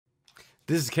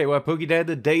This is KYPokeDad.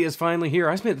 The day is finally here.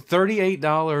 I spent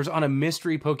 $38 on a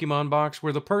mystery Pokemon box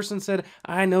where the person said,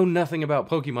 I know nothing about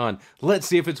Pokemon. Let's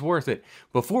see if it's worth it.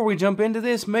 Before we jump into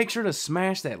this, make sure to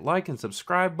smash that like and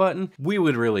subscribe button. We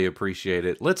would really appreciate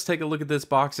it. Let's take a look at this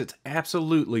box. It's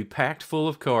absolutely packed full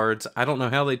of cards. I don't know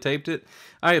how they taped it.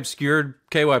 I obscured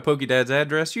KYPokeDad's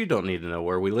address. You don't need to know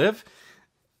where we live.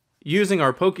 Using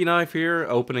our Poke Knife here,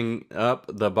 opening up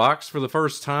the box for the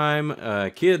first time.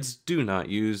 Kids, do not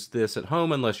use this at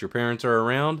home unless your parents are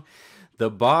around. The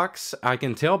box, I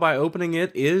can tell by opening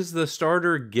it, is the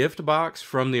starter gift box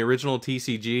from the original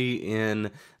TCG in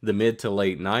the mid to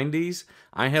late 90s.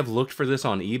 I have looked for this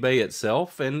on eBay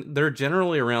itself, and they're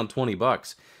generally around 20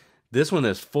 bucks. This one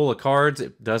is full of cards.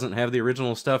 It doesn't have the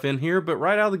original stuff in here, but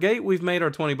right out of the gate, we've made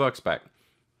our 20 bucks back.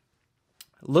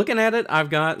 Looking at it, I've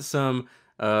got some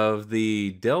of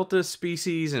the Delta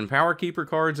species and Power Keeper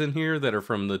cards in here that are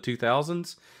from the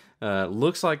 2000s.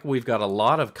 Looks like we've got a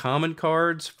lot of common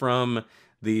cards from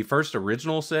the first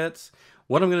original sets.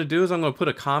 What I'm going to do is I'm going to put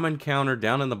a common counter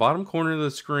down in the bottom corner of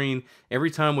the screen. Every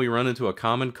time we run into a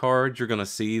common card, you're going to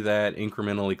see that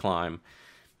incrementally climb.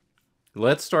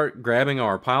 Let's start grabbing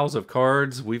our piles of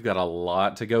cards. We've got a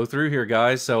lot to go through here,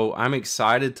 guys, so I'm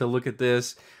excited to look at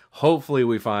this. Hopefully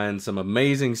we find some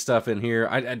amazing stuff in here.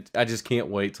 I just can't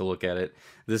wait to look at it.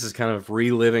 This is kind of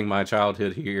reliving my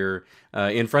childhood here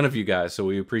in front of you guys, so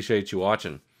we appreciate you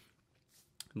watching.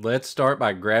 Let's start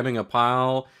by grabbing a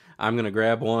pile. I'm going to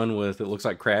grab one with, it looks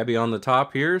like Krabby on the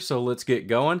top here, so let's get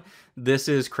going. This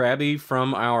is Krabby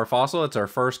from our fossil. It's our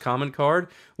first common card.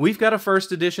 We've got a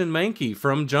first edition Mankey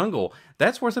from Jungle.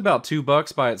 That's worth about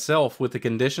 $2 by itself with the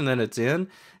condition that it's in.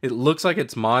 It looks like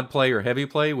it's mod play or heavy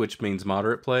play, which means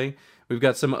moderate play. We've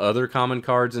got some other common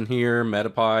cards in here,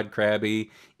 Metapod, Krabby,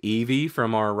 Eevee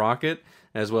from our Rocket,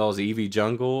 as well as Eevee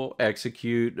Jungle,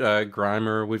 Execute,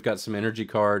 Grimer. We've got some energy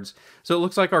cards. So it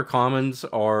looks like our commons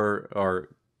are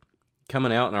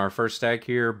coming out in our first stack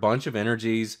here. Bunch of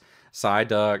energies,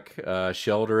 Psyduck,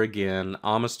 Shelter again,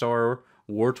 Amistar,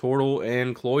 Wartortle,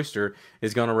 and Cloyster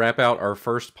is going to wrap out our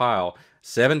first pile.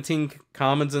 17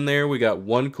 commons in there. We got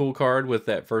one cool card with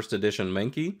that first edition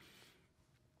Mankey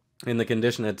in the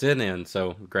condition it's in.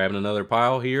 So grabbing another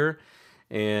pile here.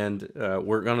 And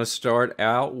we're going to start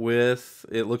out with,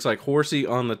 it looks like Horsey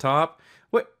on the top.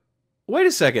 Wait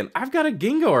a second. I've got a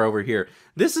Gengar over here.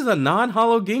 This is a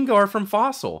non-holo Gengar from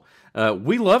Fossil.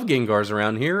 We love Gengars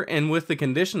around here, and with the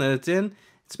condition that it's in,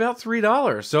 it's about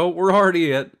 $3. So we're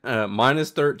already at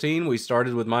minus 13. We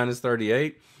started with minus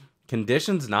 38.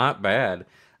 Condition's not bad.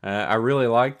 I really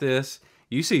like this.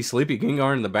 You see Sleepy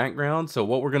Gengar in the background, so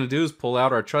what we're going to do is pull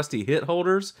out our trusty hit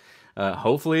holders.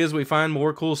 Hopefully as we find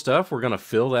more cool stuff, we're going to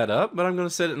fill that up, but I'm going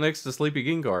to set it next to Sleepy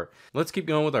Gengar. Let's keep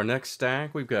going with our next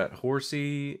stack. We've got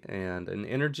Horsey and an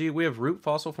energy. We have Root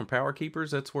Fossil from Power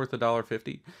Keepers. That's worth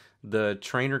 $1.50. The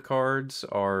trainer cards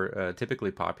are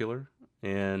typically popular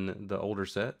in the older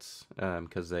sets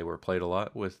because they were played a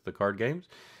lot with the card games.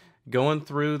 Going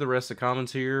through the rest of the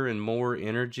commons here and more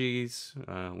energies.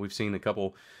 We've seen a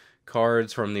couple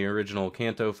cards from the original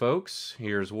Kanto folks.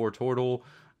 Here's Wartortle.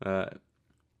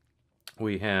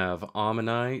 We have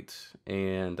Ammonite,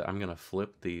 and I'm going to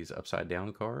flip these upside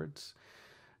down cards.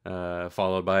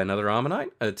 Followed by another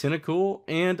Ammonite, a Tentacool,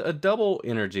 and a double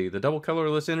energy. The double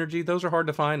colorless energy, those are hard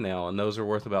to find now, and those are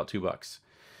worth about $2.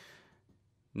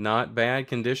 Not bad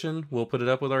condition. We'll put it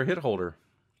up with our hit holder.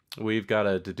 We've got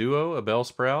a Doduo, a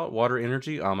Bellsprout, Water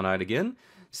Energy, Ammonite again,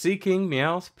 Seaking,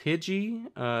 Meowth,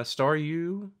 Pidgey,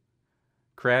 Staryu,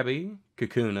 Krabby,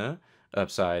 Kakuna,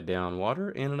 upside down Water,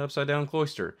 and an upside down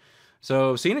Cloyster.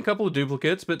 So, seen a couple of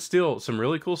duplicates, but still some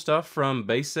really cool stuff from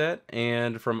base set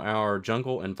and from our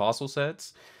Jungle and Fossil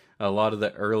sets. A lot of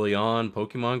the early on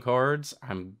Pokemon cards.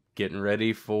 I'm getting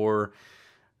ready for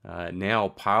now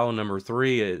pile number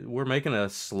 3. We're making a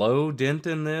slow dent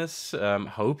in this.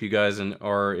 Hope you guys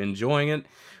are enjoying it.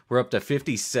 We're up to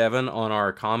 57 on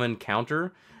our common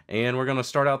counter. And we're going to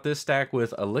start out this stack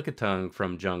with a Lickitung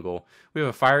from Jungle. We have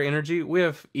a Fire Energy. We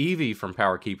have Eevee from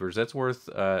Power Keepers. That's worth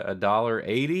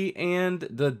 $1.80. And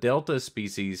the Delta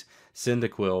species,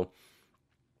 Cyndaquil,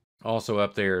 also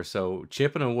up there. So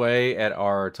chipping away at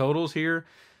our totals here.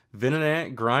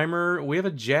 Venonat, Grimer. We have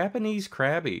a Japanese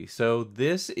Krabby. So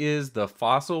this is the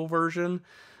fossil version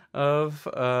of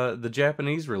the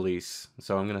Japanese release.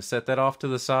 So I'm going to set that off to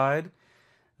the side.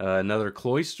 Another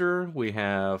Cloyster. We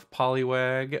have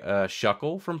Poliwag,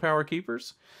 Shuckle from Power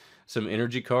Keepers. Some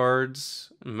energy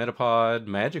cards, Metapod,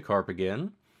 Magikarp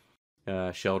again.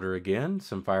 Shelter again,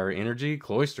 some Fire Energy.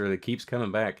 Cloyster that keeps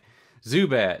coming back.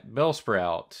 Zubat,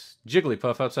 Bellsprout,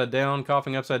 Jigglypuff upside down,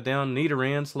 Coughing upside down,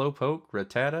 Nidoran, Slowpoke,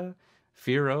 Rattata,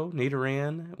 Fearow,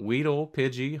 Nidoran, Weedle,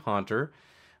 Pidgey, Haunter.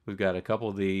 We've got a couple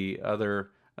of the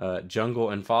other jungle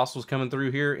and fossils coming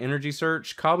through here. Energy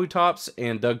Search, Kabutops,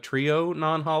 and Dugtrio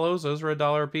non-hollows. Those are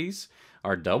 $1 a piece.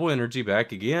 Our double energy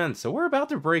back again. So we're about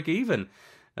to break even.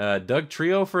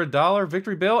 Dugtrio for $1,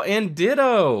 Victory Bell, and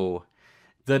Ditto.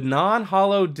 The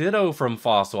non-hollow Ditto from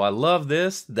Fossil. I love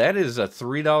this. That is a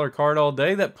 $3 card all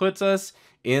day. That puts us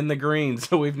in the green.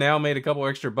 So we've now made a couple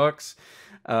extra bucks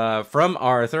from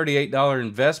our $38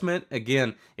 investment.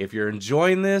 Again, if you're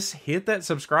enjoying this, hit that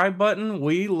subscribe button.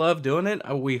 We love doing it.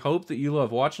 We hope that you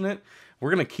love watching it.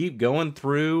 We're going to keep going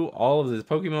through all of the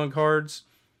Pokemon cards.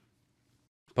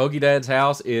 PokéDad's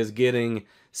house is getting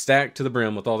stacked to the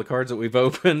brim with all the cards that we've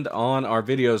opened on our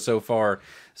videos so far.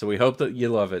 So we hope that you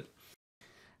love it.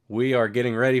 We are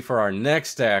getting ready for our next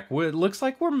stack. It looks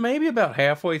like we're maybe about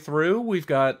halfway through. We've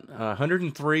got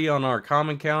 103 on our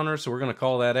common counter, so we're going to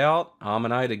call that out.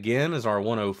 Ammonite again is our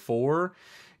 104.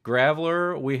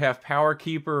 Graveler, we have Power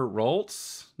Keeper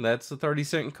Roltz. That's the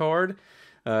 30-cent card.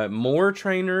 More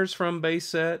trainers from base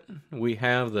set. We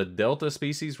have the Delta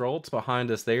Species Roltz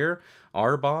behind us there.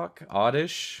 Arbok,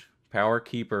 Oddish, Power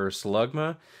Keeper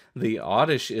Slugma. The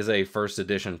Oddish is a first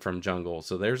edition from Jungle,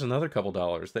 so there's another couple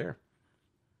dollars there.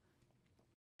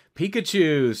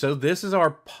 Pikachu. So this is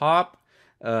our Pop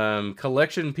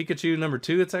Collection Pikachu number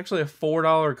 2. It's actually a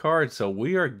 $4 card, so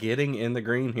we are getting in the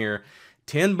green here.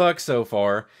 10 bucks so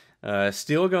far.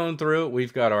 Still going through it.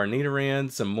 We've got our Nidoran,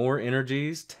 some more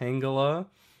energies, Tangela,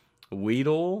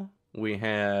 Weedle. We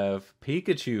have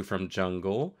Pikachu from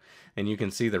Jungle, and you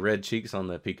can see the red cheeks on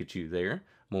the Pikachu there.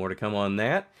 More to come on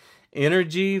that.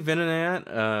 Energy,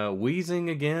 Venonat, Wheezing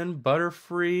again,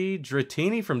 Butterfree,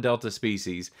 Dratini from Delta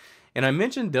Species. And I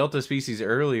mentioned Delta Species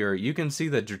earlier. You can see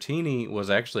that Dratini was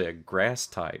actually a grass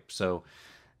type, so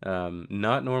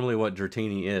not normally what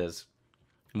Dratini is.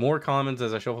 More commons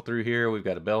as I shuffle through here. We've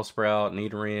got a Bellsprout,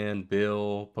 Nidoran,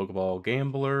 Bill, Pokeball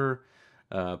Gambler,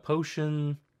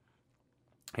 Potion,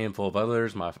 handful of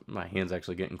others. My hand's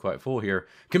actually getting quite full here.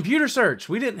 Computer Search.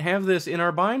 We didn't have this in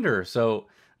our binder, so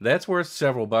that's worth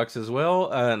several bucks as well.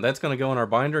 That's going to go in our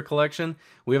binder collection.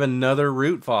 We have another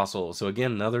root fossil. So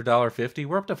again, another $1.50.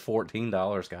 We're up to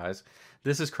 $14, guys.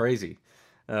 This is crazy.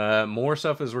 More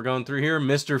stuff as we're going through here.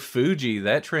 Mr. Fuji.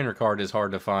 That trainer card is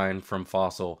hard to find from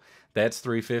Fossil. That's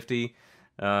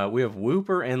 $3.50. We have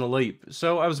Wooper and the Leap.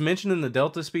 So I was mentioning the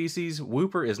Delta Species.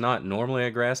 Wooper is not normally a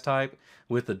grass type.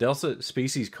 With the Delta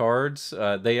Species cards,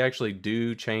 they actually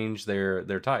do change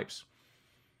their types.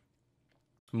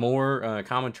 More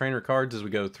common trainer cards as we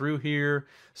go through here.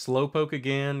 Slowpoke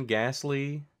again,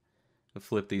 Ghastly. We'll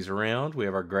flip these around. We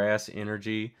have our Grass,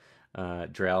 Energy,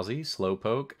 Drowsy,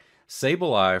 Slowpoke.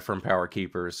 Sableye from Power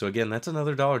Keepers. So again, that's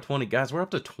another $1.20. Guys, we're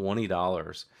up to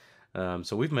 $20.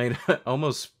 So we've made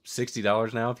almost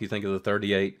 $60 now if you think of the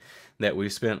 38 that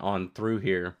we've spent on through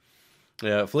here.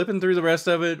 Flipping through the rest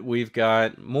of it, we've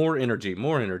got more energy.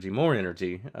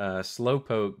 Slowpoke,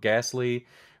 Ghastly,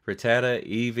 Rattata,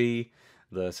 Eevee,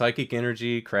 the Psychic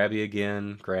Energy, Krabby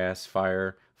again, Grass,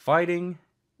 Fire, Fighting,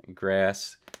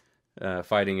 Grass,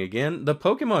 Fighting again. The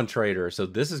Pokemon Trader, so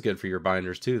this is good for your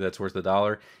binders too. That's worth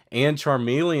 $1. And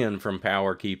Charmeleon from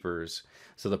Power Keepers.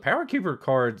 So the Power Keeper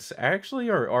cards actually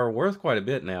are worth quite a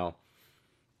bit now.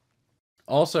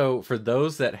 Also, for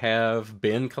those that have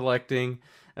been collecting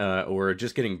or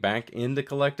just getting back into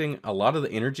collecting, a lot of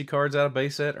the energy cards out of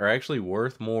base set are actually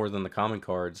worth more than the common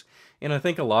cards. And I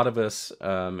think a lot of us,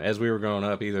 as we were growing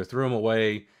up, either threw them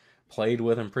away, played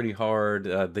with them pretty hard.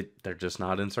 They're just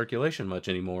not in circulation much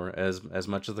anymore, as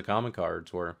much as the common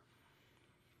cards were.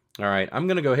 All right, I'm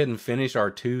going to go ahead and finish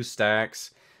our 2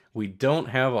 stacks. We don't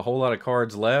have a whole lot of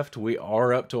cards left. We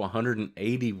are up to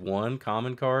 181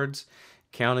 common cards,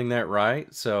 counting that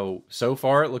right. So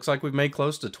far, it looks like we've made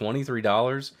close to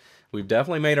 $23. We've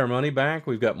definitely made our money back.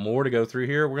 We've got more to go through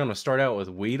here. We're going to start out with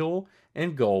Weedle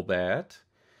and Golbat.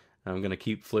 I'm going to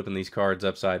keep flipping these cards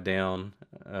upside down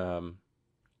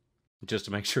just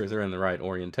to make sure they're in the right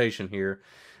orientation here.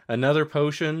 Another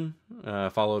Potion,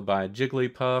 followed by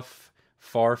Jigglypuff,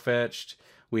 Farfetch'd.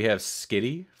 We have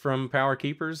Skitty from Power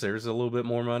Keepers. There's a little bit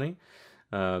more money.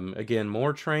 Again,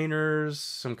 more trainers,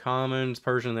 some commons,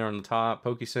 Persian there on the top,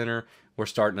 Poke Center. We're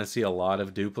starting to see a lot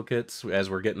of duplicates as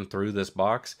we're getting through this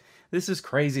box. This is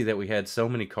crazy that we had so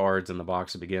many cards in the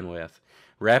box to begin with.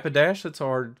 Rapidash, that's a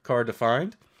hard card to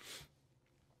find.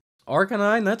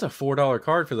 Arcanine, that's a $4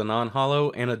 card for the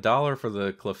non-hollow and $1 for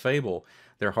the Clefable.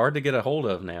 They're hard to get a hold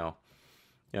of now.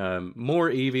 More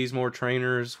Eevees, more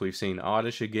trainers. We've seen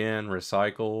Oddish again,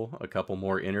 Recycle, a couple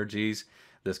more energies.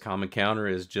 This common counter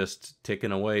is just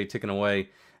ticking away, ticking away.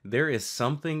 There is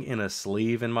something in a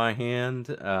sleeve in my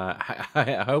hand.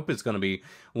 I hope it's going to be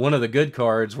one of the good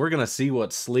cards. We're going to see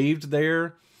what's sleeved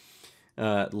there.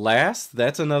 Last,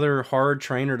 that's another hard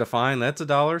trainer to find. That's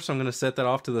 $1, so I'm going to set that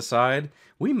off to the side.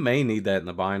 We may need that in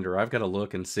the binder. I've got to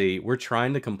look and see. We're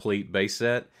trying to complete base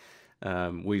set.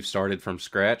 We've started from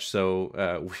scratch,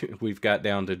 so we've got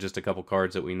down to just a couple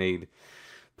cards that we need.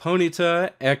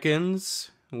 Ponyta, Ekans.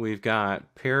 We've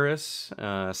got Paris,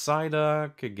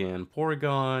 Psyduck, again,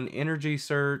 Porygon, Energy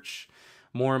Search,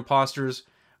 more Imposters.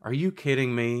 Are you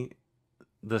kidding me?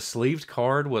 The sleeved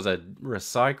card was a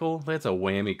recycle? That's a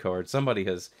whammy card. Somebody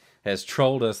has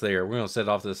trolled us there. We're going to set it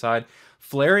off to the side.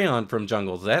 Flareon from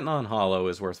Jungles. That non-hollow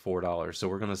is worth $4, so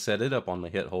we're going to set it up on the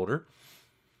hit holder.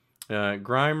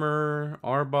 Grimer,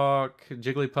 Arbok,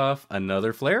 Jigglypuff,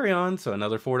 another Flareon, so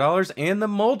another $4, and the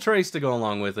Moltres to go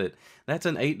along with it. That's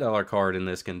an $8 card in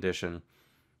this condition.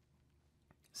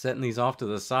 Setting these off to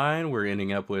the side, we're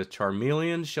ending up with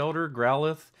Charmeleon, Shelter,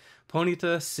 Growlithe,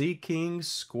 Ponyta, Seaking,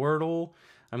 Squirtle.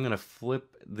 I'm going to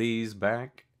flip these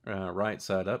back right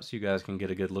side up so you guys can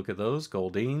get a good look at those.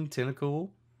 Goldeen, Tentacool.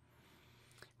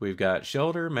 We've got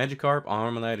Shelter, Magikarp,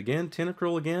 Armalite again,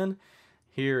 Tentacruel again.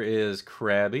 Here is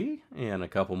Krabby and a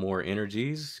couple more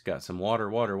energies. Got some water,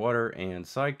 and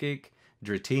Psychic.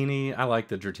 Dratini. I like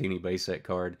the Dratini base set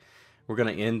card. We're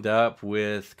going to end up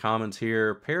with commons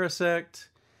here. Parasect.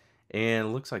 And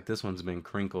it looks like this one's been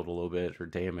crinkled a little bit or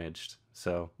damaged.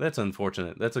 So that's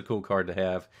unfortunate. That's a cool card to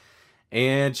have.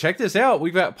 And check this out.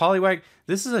 We've got Poliwag.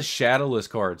 This is a shadowless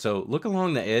card. So look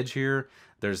along the edge here.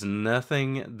 There's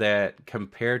nothing that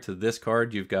compared to this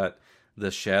card. You've got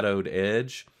the shadowed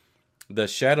edge. The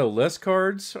shadowless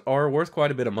cards are worth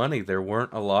quite a bit of money. There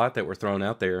weren't a lot that were thrown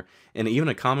out there. And even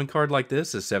a common card like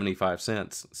this is 75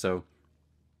 cents. So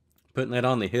putting that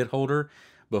on the hit holder.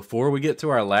 Before we get to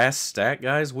our last stack,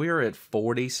 guys, we are at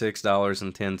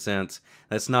 $46.10.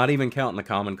 That's not even counting the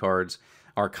common cards.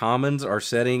 Our commons are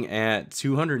setting at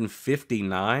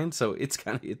 $259, so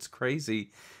it's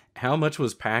crazy how much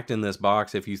was packed in this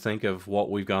box if you think of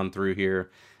what we've gone through here.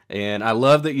 And I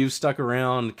love that you've stuck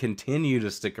around, continue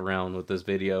to stick around with this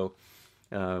video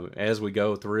as we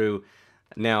go through.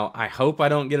 Now, I hope I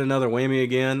don't get another whammy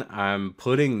again. I'm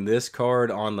putting this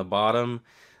card on the bottom.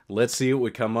 Let's see what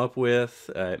we come up with.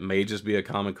 It may just be a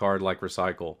common card like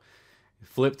Recycle.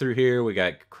 Flip through here, we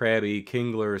got Krabby,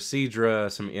 Kingler,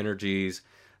 Seadra, some energies,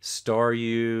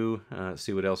 Staryu,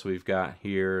 see what else we've got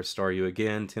here. Staryu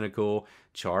again, Tentacool,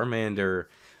 Charmander,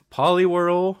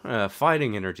 Poliwhirl,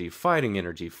 Fighting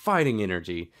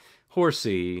Energy,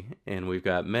 Horsey, and we've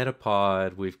got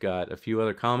Metapod, we've got a few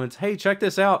other comments. Hey, check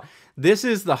this out. This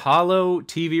is the Holo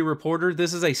TV Reporter.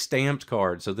 This is a stamped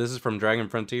card, so this is from Dragon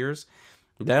Frontiers.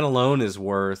 That alone is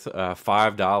worth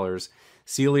 $5.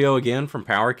 Celio again from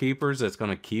Power Keepers. That's going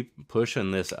to keep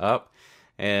pushing this up.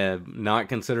 And not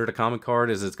considered a common card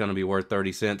as it's going to be worth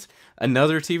 30 cents.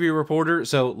 Another TV Reporter.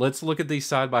 So let's look at these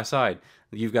side by side.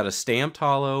 You've got a stamped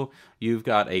holo. You've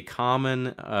got a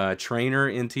common trainer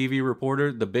in TV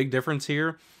Reporter. The big difference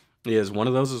here is one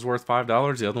of those is worth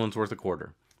 $5. The other one's worth $0.25.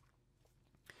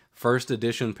 First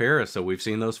edition Paris. So we've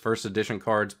seen those first edition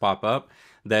cards pop up.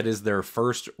 That is their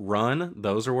first run.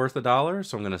 Those are worth $1.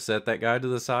 So I'm going to set that guy to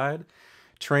the side.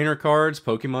 Trainer cards,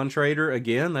 Pokemon Trader.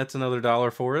 Again, that's another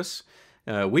 $1 for us.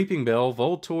 Weeping Bell,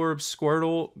 Voltorb,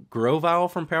 Squirtle, Grovyle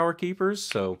from Power Keepers.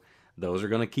 So those are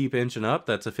going to keep inching up.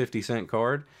 That's a 50-cent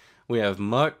card. We have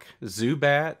Muck,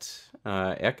 Zubat,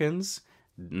 Ekans.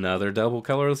 Another double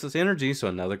colorless energy, so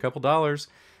another couple dollars.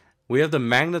 We have the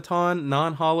Magneton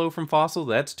non-holo from Fossil.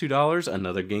 That's $2.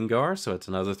 Another Gengar, so it's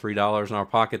another $3 in our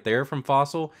pocket there from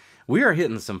Fossil. We are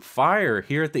hitting some fire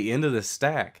here at the end of this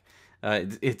stack.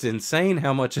 It's insane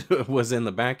how much was in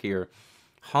the back here.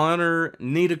 Haunter,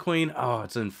 Nidoqueen. Oh,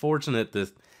 it's unfortunate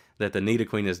that the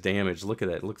Nidoqueen is damaged. Look at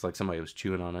that. It looks like somebody was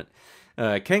chewing on it.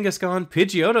 Kangaskhan,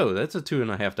 Pidgeotto. That's a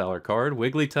 $2.50 card.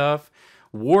 Wigglytuff,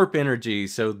 Warp Energy.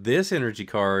 So this energy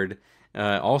card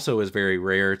also is very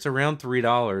rare. It's around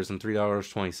 $3 and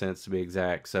 $3.20 to be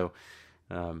exact. So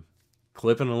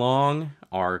clipping along,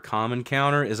 our common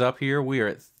counter is up here. We are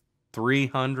at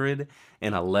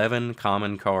 311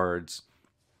 common cards.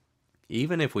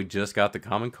 Even if we just got the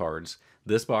common cards,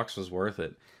 this box was worth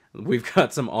it. We've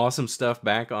got some awesome stuff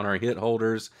back on our hit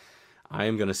holders. I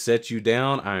am going to set you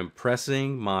down. I am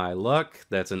pressing my luck.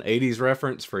 That's an 80s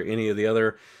reference for any of the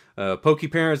other Poke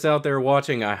parents out there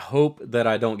watching. I hope that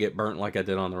I don't get burnt like I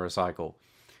did on the Recycle.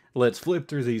 Let's flip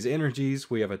through these energies.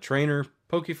 We have a Trainer,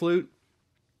 Pokeflute,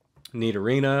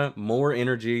 Nidorina, more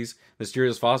energies,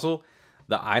 Mysterious Fossil.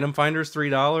 The item finder's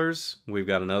 $3. We've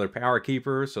got another Power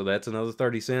Keeper, so that's another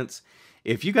 30 cents.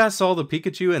 If you guys saw the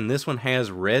Pikachu and this one has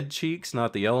red cheeks,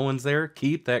 not the yellow ones there,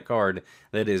 keep that card.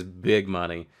 That is big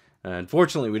money.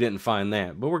 Unfortunately, we didn't find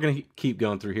that, but we're going to keep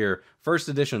going through here. First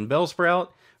edition Bellsprout,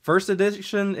 first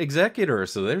edition Executor,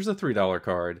 so there's a $3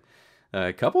 card.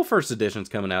 A couple first editions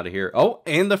coming out of here. Oh,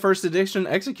 and the first edition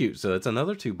Execute, so that's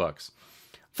another $2.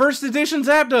 First edition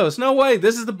Zapdos, no way,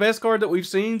 this is the best card that we've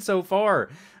seen so far.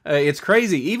 It's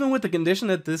crazy, even with the condition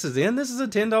that this is in, this is a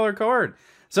 $10 card.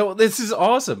 So this is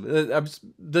awesome. It's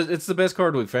the best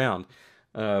card we've found.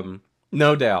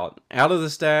 No doubt. Out of the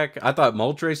stack, I thought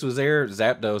Moltres was there.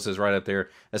 Zapdos is right up there,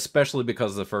 especially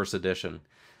because of the first edition.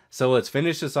 So let's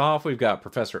finish this off. We've got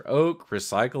Professor Oak,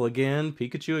 Recycle again,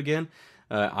 Pikachu again,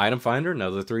 Item Finder,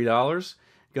 another $3.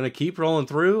 Going to keep rolling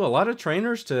through. A lot of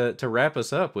trainers to wrap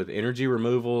us up with Energy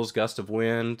Removals, Gust of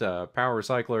Wind, Power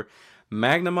Recycler,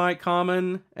 Magnemite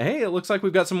Common. Hey, it looks like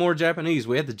we've got some more Japanese.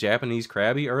 We had the Japanese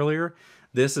Krabby earlier.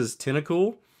 This is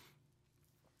Tentacool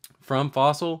from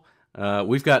Fossil.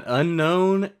 We've got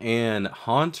Unknown and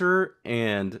Haunter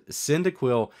and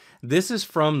Cyndaquil. This is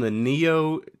from the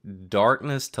Neo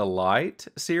Darkness to Light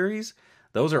series.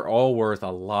 Those are all worth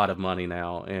a lot of money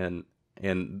now, and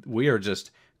we are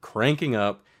just cranking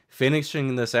up,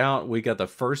 finishing this out. We got the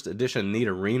first edition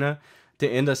Nidorina to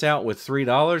end us out with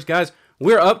 $3. Guys,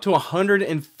 we're up to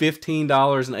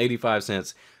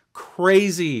 $115.85.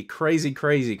 Crazy, crazy,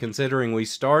 crazy, considering we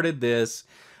started this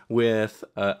with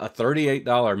a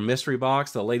 $38 mystery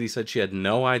box. The lady said she had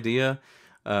no idea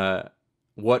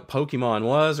what Pokemon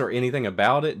was or anything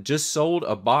about it. Just sold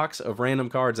a box of random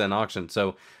cards at auction.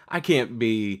 So I can't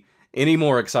be any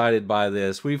more excited by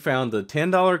this. We found the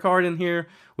 $10 card in here.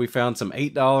 We found some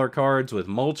 $8 cards with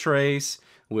Moltres,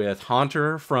 with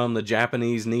Haunter from the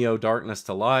Japanese Neo Darkness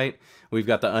to Light. We've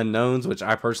got the Unknowns, which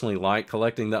I personally like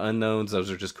collecting the Unknowns.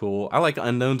 Those are just cool. I like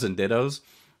Unknowns and Dittos.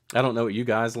 I don't know what you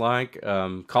guys like.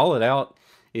 Call it out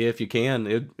if you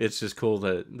can. It's just cool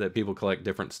that people collect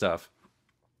different stuff.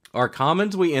 Our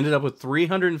commons, we ended up with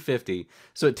 350.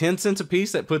 So at 10 cents a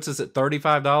piece, that puts us at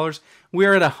 $35.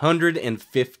 We're at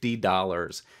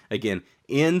 $150. Again,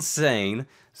 insane.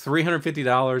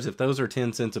 $350 if those are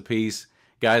 10 cents a piece.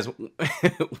 Guys,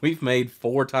 we've made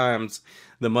 4 times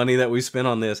the money that we spent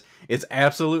on this. It's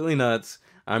absolutely nuts.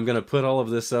 I'm going to put all of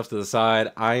this stuff to the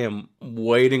side. I am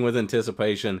waiting with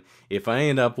anticipation. If I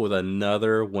end up with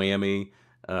another whammy,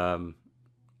 I'm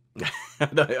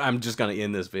just going to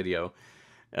end this video.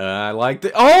 I like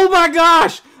the... Oh my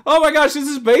gosh! Oh my gosh, this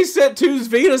is base set 2's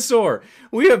Venusaur.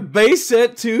 We have base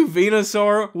set 2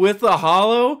 Venusaur with the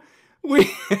holo. We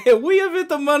have hit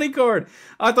the money card.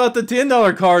 I thought the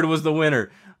 $10 card was the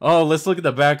winner. Oh, let's look at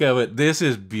the back of it. This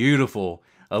is beautiful.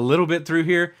 A little bit through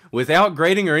here. Without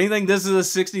grading or anything, this is a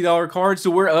 $60 card, so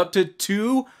we're up to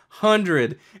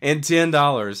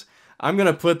 $210. I'm going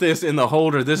to put this in the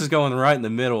holder. This is going right in the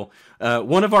middle.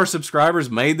 One of our subscribers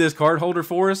made this card holder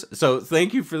for us, so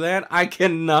thank you for that. I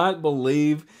cannot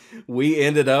believe we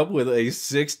ended up with a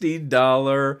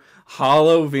 $60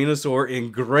 holo Venusaur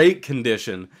in great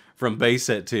condition from base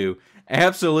set 2.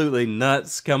 Absolutely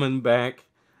nuts coming back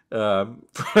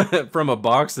from a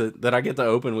box that I get to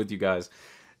open with you guys.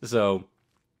 So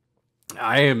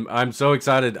I'm so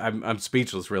excited. I'm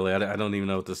speechless, really. I don't even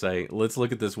know what to say. Let's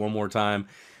look at this one more time.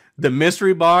 The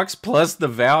mystery box plus the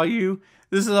value.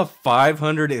 This is a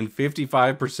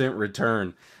 555%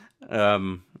 return.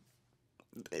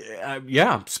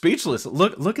 Yeah, speechless.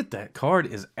 Look at that card.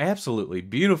 Is absolutely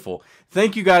beautiful.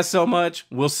 Thank you guys so much.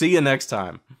 We'll see you next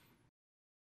time.